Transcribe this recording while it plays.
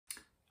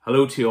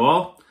Hello to you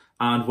all,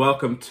 and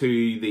welcome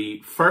to the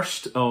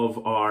first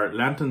of our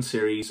Lenten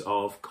series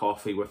of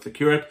Coffee with the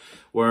Curate,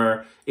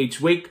 where each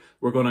week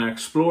we're going to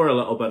explore a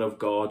little bit of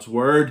God's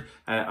Word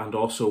and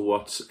also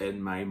what's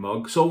in my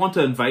mug. So I want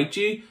to invite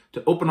you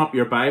to open up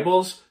your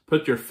Bibles,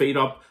 put your feet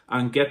up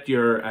and get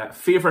your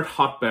favourite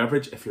hot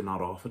beverage, if you're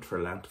not off it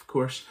for Lent of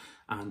course,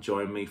 and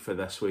join me for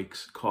this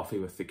week's Coffee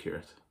with the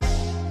Curate.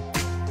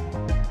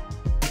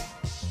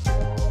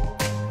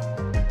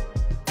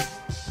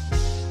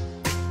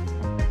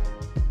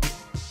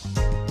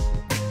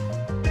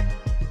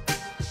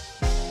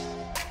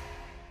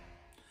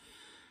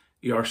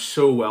 You are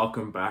so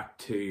welcome back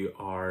to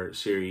our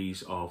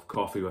series of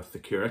Coffee with the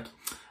Curate.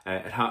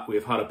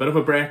 We've had a bit of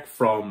a break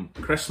from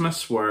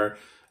Christmas where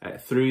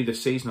through the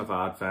season of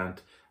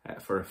Advent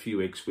for a few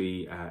weeks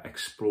we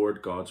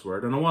explored God's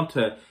Word, and I want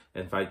to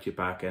invite you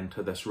back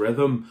into this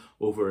rhythm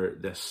over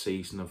this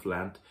season of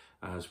Lent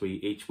as we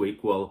each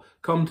week will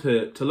come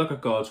to look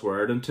at God's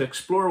Word and to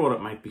explore what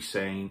it might be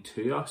saying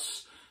to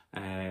us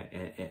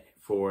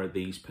for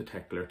these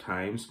particular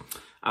times.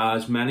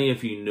 As many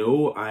of you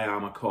know, I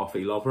am a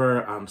coffee lover,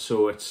 and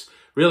so it's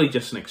really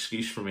just an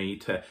excuse for me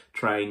to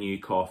try new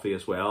coffee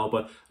as well.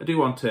 But I do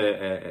want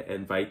to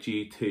invite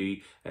you to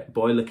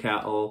boil the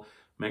kettle,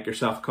 make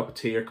yourself a cup of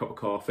tea or cup of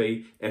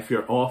coffee. If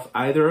you're off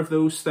either of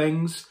those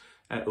things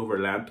over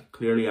Lent,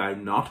 clearly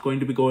I'm not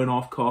going to be going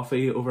off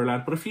coffee over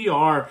Lent, but if you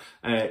are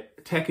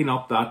taking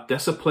up that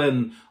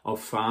discipline of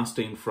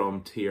fasting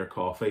from tea or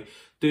coffee,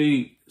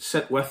 do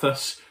sit with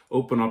us,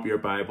 open up your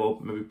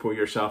Bible, maybe pour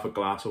yourself a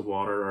glass of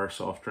water or a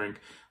soft drink,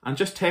 and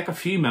just take a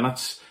few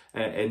minutes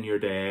in your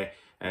day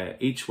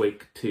each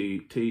week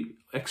to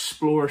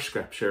explore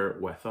Scripture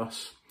with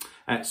us.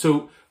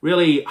 So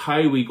really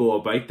how we go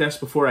about this,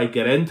 before I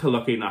get into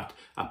looking at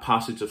a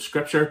passage of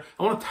Scripture,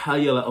 I want to tell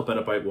you a little bit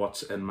about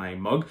what's in my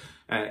mug.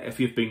 If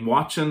you've been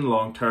watching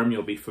long term,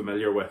 you'll be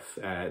familiar with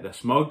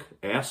this mug,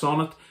 S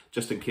on it,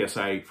 just in case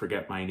I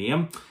forget my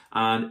name.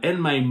 And in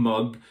my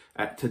mug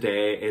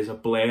today is a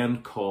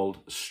blend called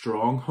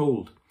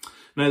Stronghold.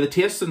 Now the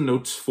tasting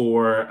notes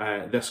for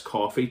this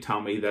coffee tell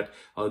me that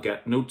I'll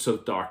get notes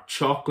of dark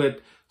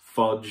chocolate,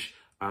 fudge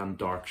and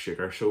dark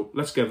sugar. So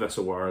let's give this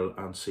a whirl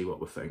and see what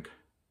we think.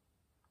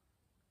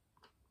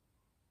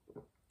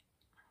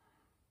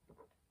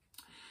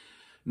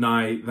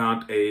 Now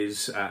that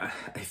is, I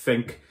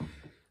think,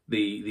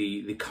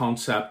 the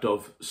concept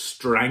of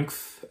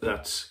strength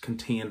that's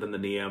contained in the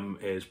name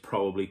is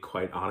probably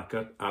quite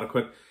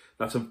adequate.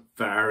 That's a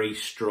very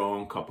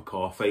strong cup of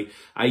coffee.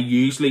 I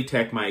usually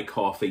take my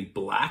coffee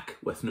black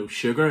with no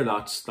sugar.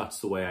 That's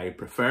the way I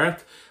prefer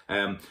it.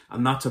 And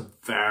that's a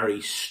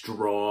very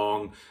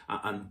strong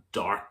and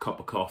dark cup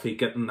of coffee.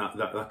 Getting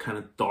that kind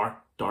of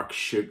dark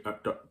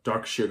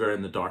sugar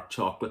and the dark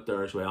chocolate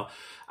there as well.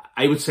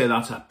 I would say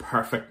that's a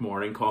perfect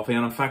morning coffee,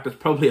 and in fact it's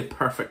probably a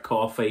perfect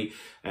coffee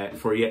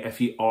for you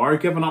if you are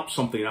giving up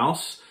something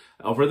else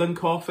other than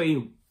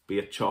coffee, be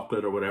it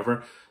chocolate or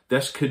whatever.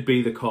 This could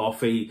be the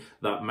coffee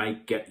that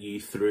might get you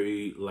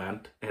through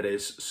Lent. It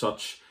is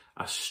such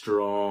a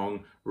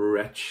strong,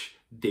 rich,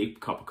 deep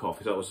cup of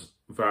coffee. So it was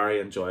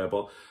very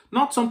enjoyable.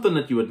 Not something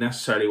that you would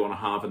necessarily want to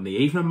have in the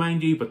evening,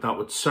 mind you, but that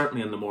would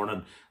certainly in the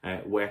morning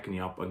waken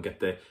you up and get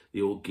the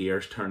old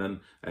gears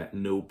turning,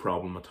 no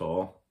problem at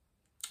all.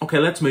 Okay,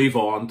 let's move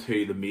on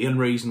to the main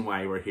reason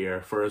why we're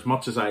here. For as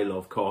much as I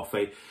love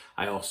coffee,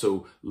 I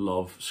also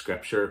love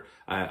Scripture.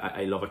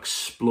 I love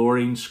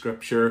exploring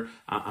Scripture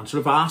and sort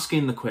of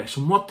asking the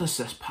question, what does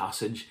this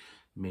passage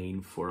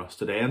mean for us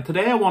today? And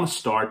today I want to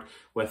start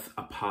with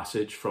a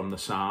passage from the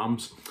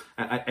Psalms.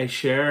 I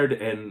shared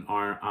in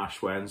our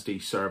Ash Wednesday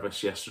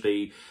service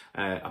yesterday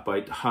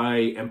about how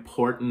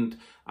important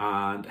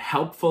and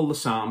helpful the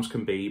Psalms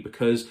can be,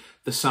 because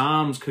the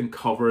Psalms can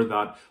cover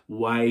that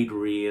wide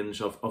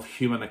range of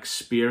human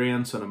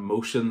experience and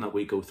emotion that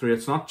we go through.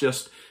 It's not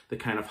just the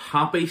kind of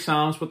happy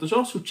Psalms, but there's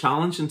also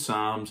challenging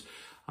Psalms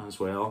as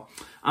well.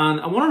 And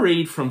I want to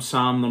read from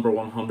Psalm number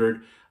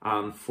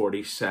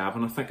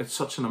 147. I think it's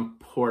such an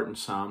important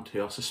psalm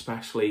to us,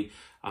 especially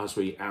as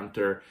we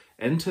enter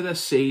into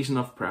this season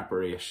of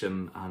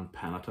preparation and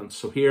penitence.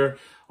 So here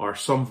are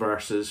some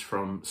verses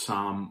from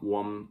Psalm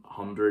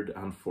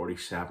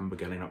 147,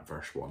 beginning at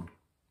verse 1.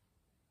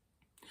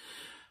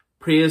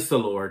 Praise the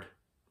Lord.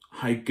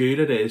 How good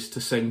it is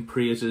to sing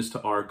praises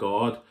to our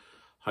God.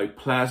 How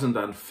pleasant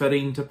and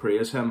fitting to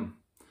praise him.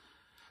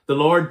 The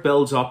Lord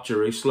builds up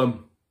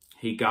Jerusalem.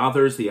 He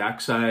gathers the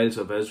exiles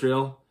of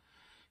Israel.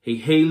 He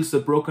heals the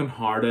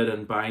brokenhearted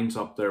and binds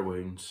up their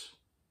wounds.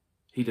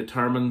 He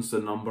determines the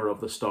number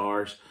of the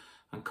stars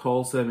and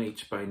calls them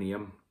each by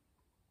name.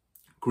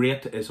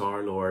 Great is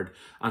our Lord,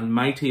 and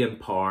mighty in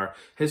power.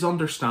 His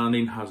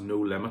understanding has no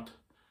limit.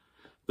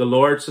 The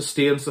Lord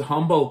sustains the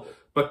humble,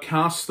 but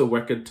casts the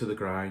wicked to the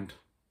ground.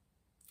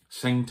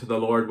 Sing to the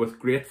Lord with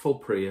grateful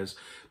praise.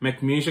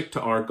 Make music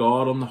to our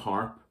God on the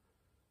harp.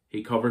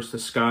 He covers the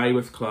sky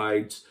with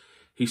clouds.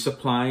 He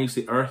supplies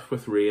the earth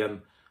with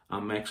rain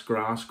and makes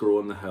grass grow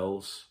on the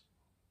hills.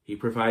 He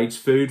provides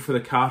food for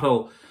the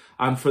cattle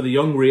and for the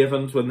young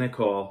ravens when they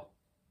call.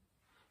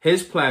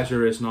 His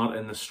pleasure is not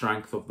in the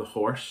strength of the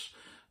horse,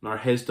 nor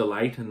his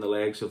delight in the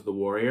legs of the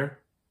warrior.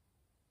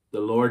 The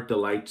Lord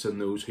delights in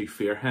those who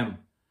fear him,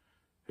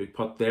 who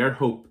put their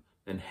hope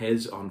in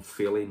his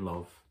unfailing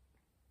love.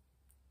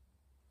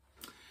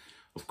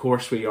 Of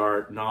course, we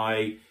are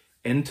now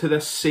into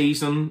this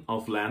season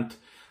of Lent,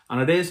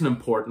 and it is an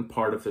important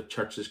part of the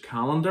church's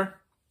calendar.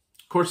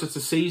 Of course, it's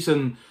a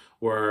season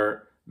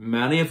where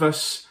many of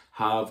us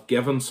have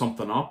given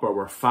something up, or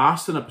we're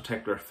fasting a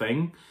particular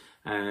thing.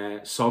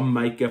 Some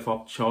might give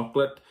up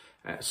chocolate,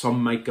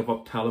 some might give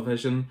up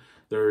television.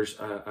 There's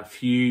a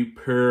few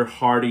poor,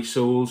 hardy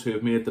souls who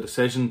have made the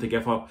decision to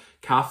give up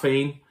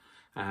caffeine.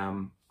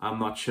 I'm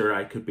not sure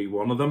I could be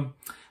one of them.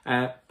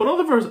 But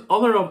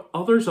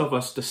others of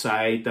us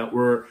decide that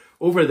we're,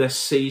 over this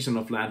season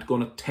of Lent,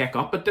 going to take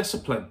up a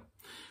discipline.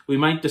 We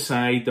might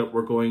decide that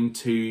we're going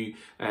to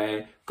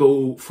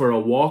go for a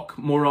walk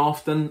more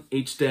often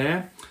each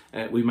day.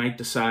 We might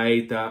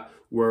decide that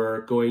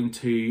we're going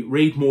to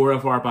read more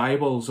of our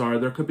Bibles, or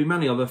there could be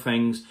many other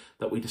things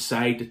that we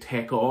decide to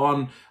take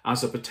on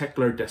as a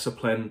particular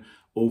discipline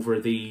over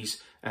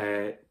these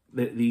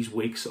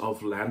weeks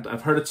of Lent.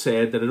 I've heard it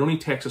said that it only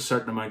takes a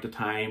certain amount of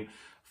time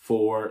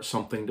for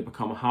something to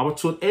become a habit.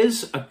 So it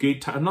is a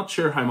good time. I'm not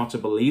sure how much I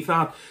believe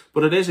that,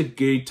 but it is a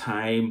good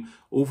time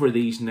over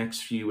these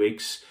next few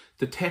weeks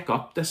to take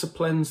up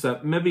disciplines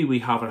that maybe we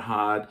haven't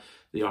had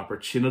the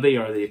opportunity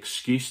or the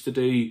excuse to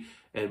do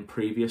in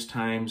previous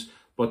times,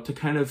 but to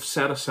kind of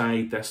set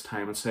aside this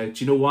time and say,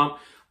 do you know what?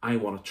 I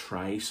want to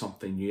try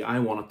something new. I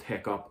want to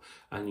take up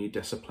a new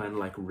discipline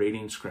like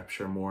reading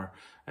scripture more,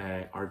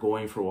 or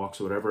going for walks,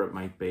 or whatever it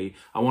might be.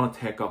 I want to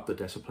take up the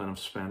discipline of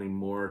spending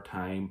more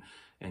time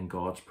in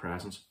God's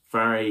presence.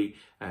 Very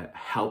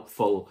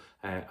helpful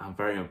and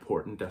very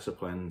important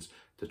disciplines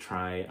to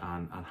try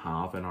and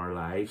have in our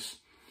lives.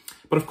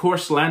 But of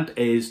course, Lent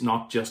is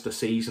not just a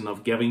season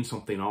of giving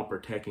something up or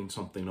taking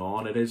something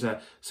on. It is a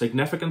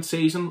significant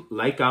season,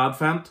 like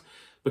Advent,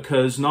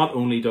 because not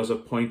only does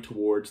it point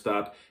towards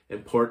that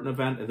important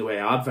event in the way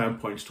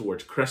Advent points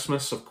towards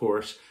Christmas, of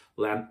course,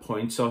 Lent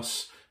points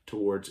us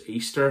towards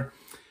Easter.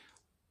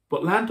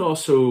 But Lent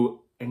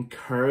also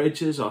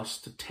encourages us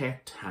to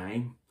take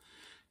time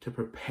to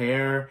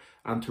prepare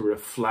and to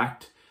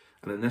reflect,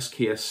 and in this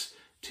case,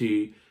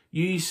 to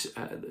use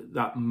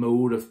that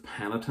mode of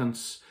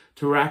penitence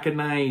to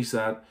recognize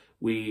that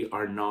we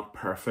are not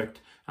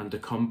perfect, and to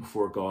come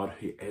before God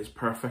who is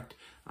perfect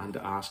and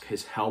to ask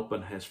his help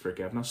and his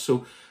forgiveness.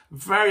 So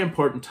very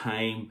important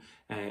time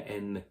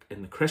in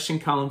the Christian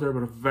calendar,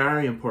 but a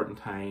very important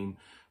time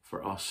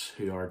for us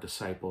who are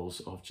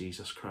disciples of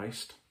Jesus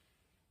Christ.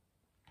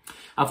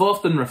 I've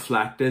often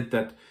reflected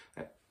that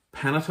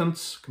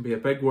penitence can be a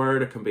big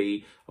word. It can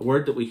be a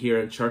word that we hear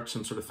in church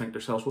and sort of think to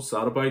ourselves, what's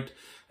that about?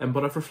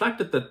 But I've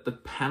reflected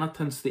that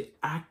penitence, the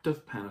act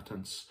of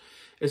penitence,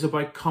 is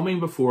about coming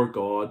before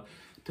God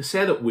to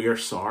say that we're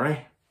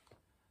sorry,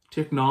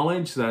 to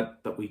acknowledge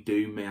that we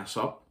do mess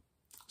up,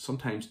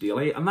 sometimes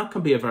daily. And that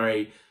can be a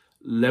very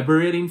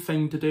liberating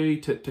thing to do,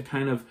 to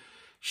kind of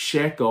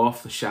shake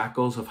off the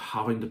shackles of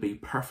having to be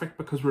perfect,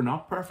 because we're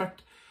not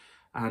perfect.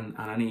 And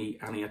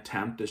any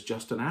attempt is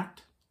just an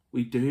act.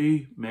 We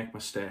do make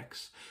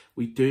mistakes.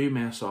 We do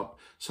mess up.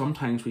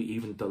 Sometimes we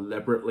even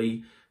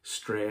deliberately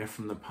stray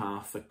from the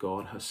path that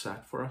God has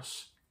set for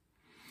us.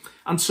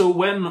 And so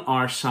when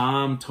our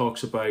psalm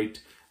talks about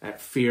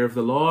fear of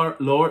the Lord,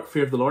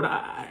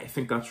 I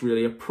think that's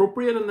really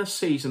appropriate in this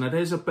season. It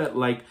is a bit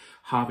like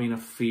having a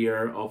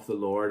fear of the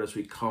Lord as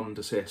we come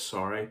to say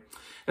sorry.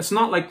 It's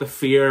not like the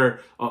fear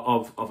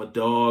of a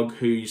dog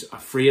who's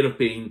afraid of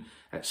being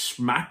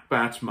smacked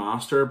by its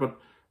master, but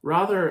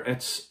rather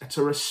it's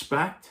a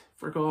respect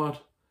for God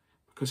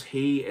because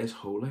he is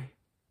holy.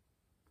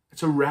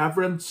 It's a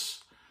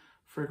reverence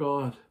for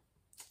God.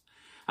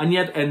 And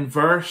yet in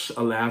verse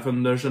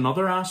 11, there's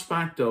another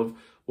aspect of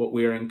what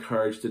we are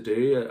encouraged to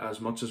do. As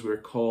much as we're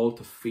called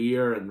to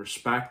fear and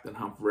respect and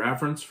have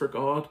reverence for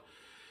God,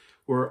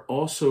 we're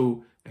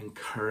also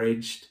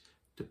encouraged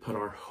to put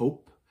our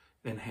hope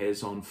in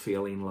his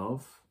unfailing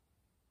love.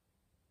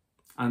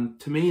 And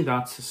to me,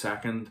 that's the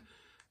second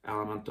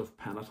element of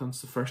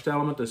penitence. The first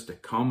element is to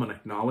come and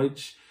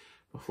acknowledge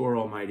before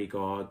Almighty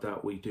God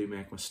that we do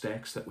make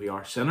mistakes, that we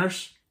are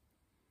sinners.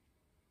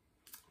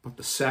 But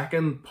the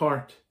second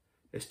part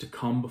is to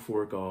come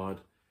before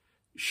God,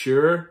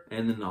 sure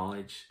in the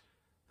knowledge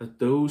that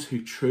those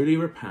who truly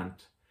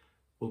repent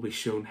will be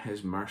shown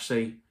his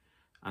mercy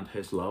and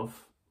his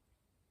love.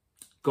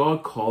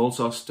 God calls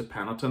us to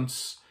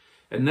penitence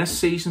in this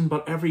season,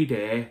 but every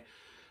day,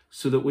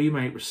 so that we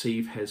might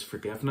receive his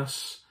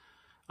forgiveness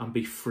and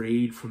be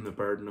freed from the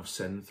burden of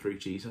sin through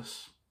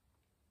Jesus.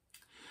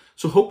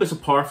 So hope is a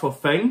powerful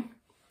thing,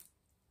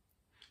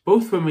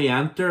 both when we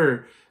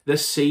enter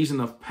this season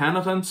of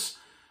penitence,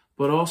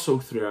 but also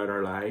throughout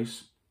our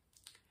lives.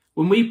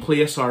 When we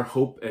place our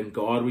hope in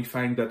God, we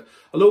find that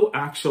although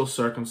actual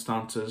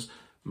circumstances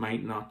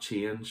might not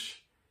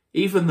change,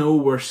 even though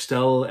we're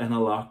still in a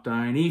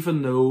lockdown,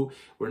 even though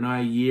we're now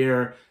a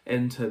year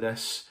into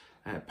this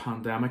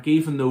pandemic,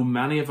 even though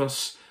many of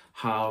us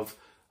have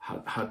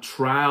had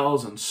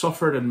trials and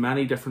suffered in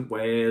many different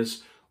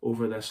ways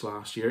over this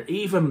last year,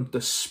 even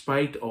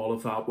despite all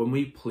of that, when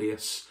we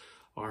place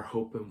our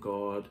hope in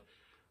God,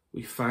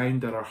 we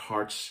find that our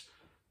hearts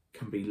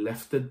can be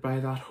lifted by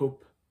that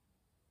hope,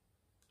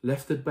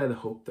 lifted by the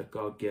hope that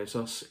God gives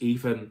us,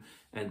 even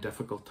in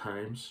difficult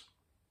times.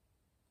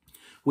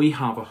 We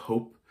have a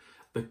hope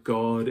that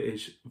God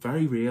is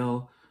very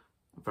real,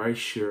 very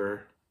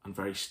sure, and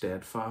very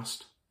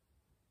steadfast.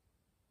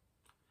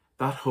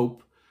 That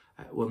hope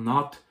will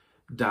not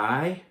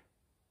die,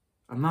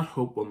 and that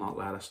hope will not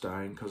let us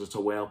down, because it's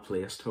a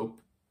well-placed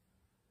hope.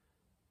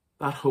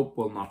 That hope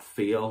will not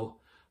fail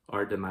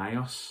or deny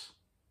us.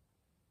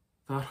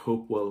 That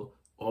hope will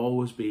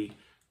always be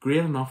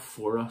great enough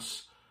for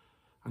us,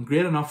 and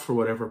great enough for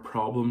whatever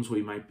problems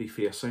we might be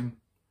facing.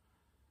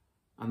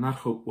 And that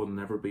hope will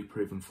never be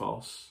proven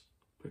false,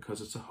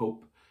 because it's a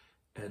hope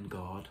in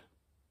God.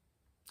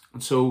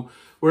 And so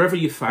wherever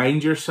you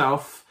find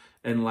yourself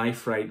in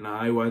life right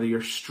now, whether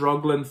you're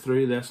struggling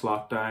through this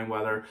lockdown,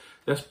 whether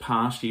this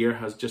past year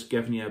has just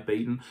given you a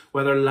beating,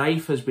 whether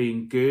life has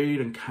been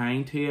good and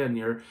kind to you and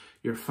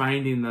you're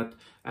finding that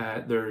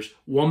there's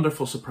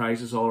wonderful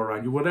surprises all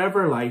around you,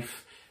 whatever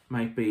life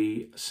might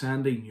be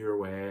sending your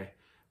way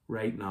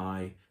right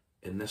now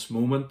in this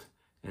moment,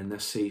 in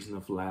this season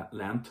of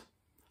Lent,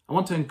 I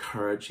want to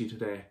encourage you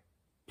today.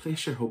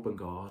 Place your hope in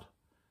God.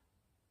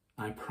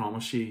 I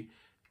promise you,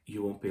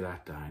 you won't be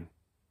let down.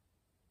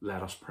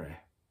 Let us pray.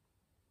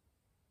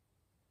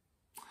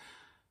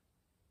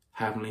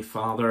 Heavenly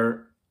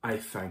Father, I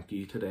thank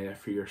you today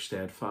for your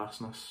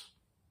steadfastness.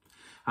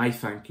 I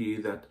thank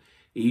you that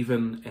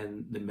even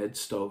in the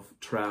midst of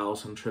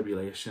trials and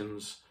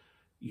tribulations,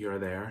 you're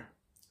there.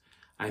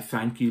 I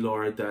thank you,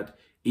 Lord, that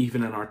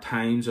even in our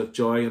times of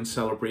joy and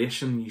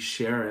celebration, you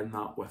share in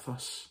that with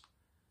us.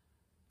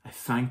 I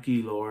thank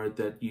you, Lord,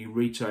 that you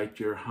reach out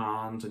your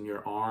hands and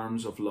your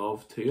arms of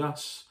love to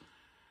us,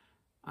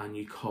 and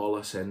you call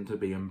us in to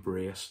be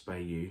embraced by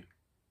you.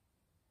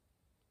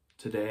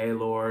 Today,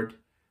 Lord,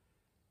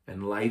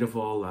 in light of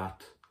all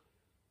that,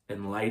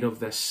 in light of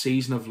this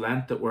season of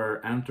Lent that we're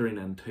entering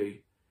into,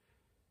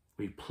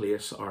 we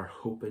place our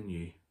hope in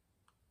you.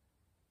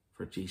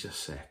 For Jesus'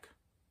 sake.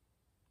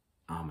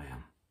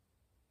 Amen.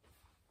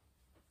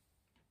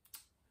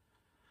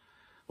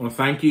 I want to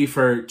thank you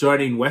for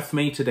joining with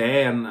me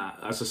today. And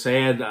as I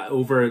said,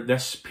 over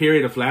this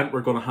period of Lent,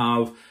 we're going to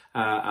have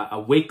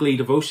a weekly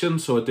devotion.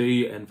 So I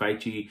do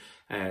invite you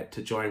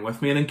to join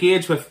with me and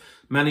engage with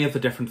many of the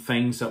different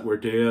things that we're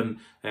doing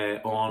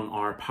on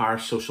our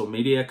parish social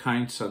media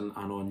accounts and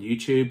on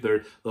YouTube.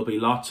 There'll be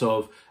lots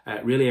of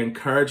really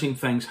encouraging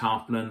things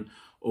happening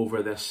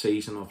over this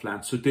season of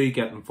Lent. So do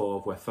get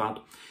involved with that.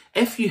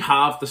 If you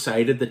have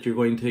decided that you're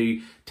going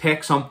to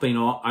take something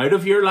out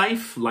of your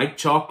life, like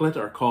chocolate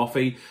or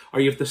coffee, or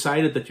you've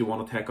decided that you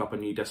want to take up a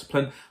new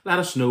discipline, let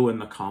us know in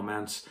the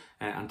comments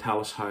and tell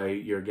us how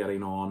you're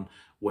getting on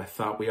with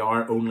that. We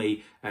are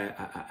only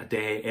a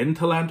day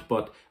into Lent,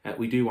 but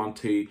we do want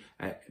to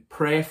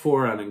pray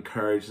for and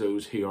encourage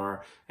those who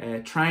are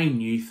trying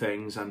new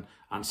things and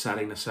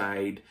setting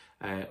aside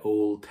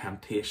old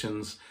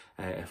temptations,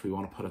 if we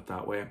want to put it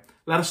that way.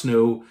 Let us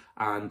know,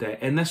 and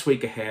in this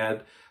week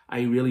ahead,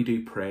 I really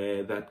do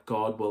pray that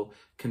God will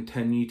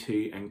continue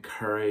to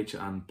encourage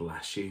and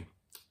bless you.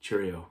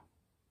 Cheerio.